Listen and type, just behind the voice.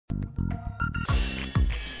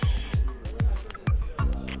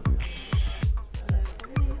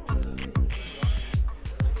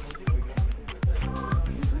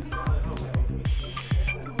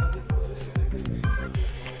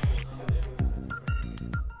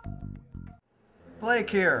Blake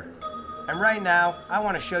here, and right now I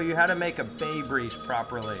want to show you how to make a bay breeze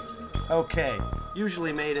properly. Okay,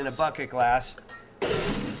 usually made in a bucket glass.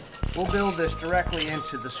 We'll build this directly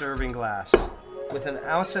into the serving glass with 1.5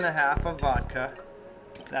 ounces of vodka.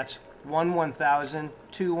 That's 1 1,000,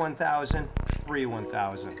 2 1,000, 3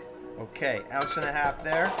 1,000. Okay, 1.5 ounces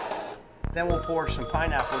there. Then we'll pour some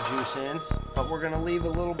pineapple juice in, but we're going to leave a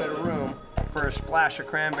little bit of room for a splash of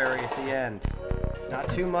cranberry at the end. Not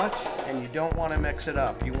too much, and you don't want to mix it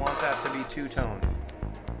up. You want that to be two-toned.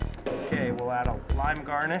 Okay, we'll add a lime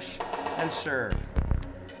garnish and serve.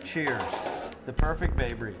 Cheers. The perfect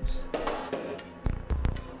bay breeze.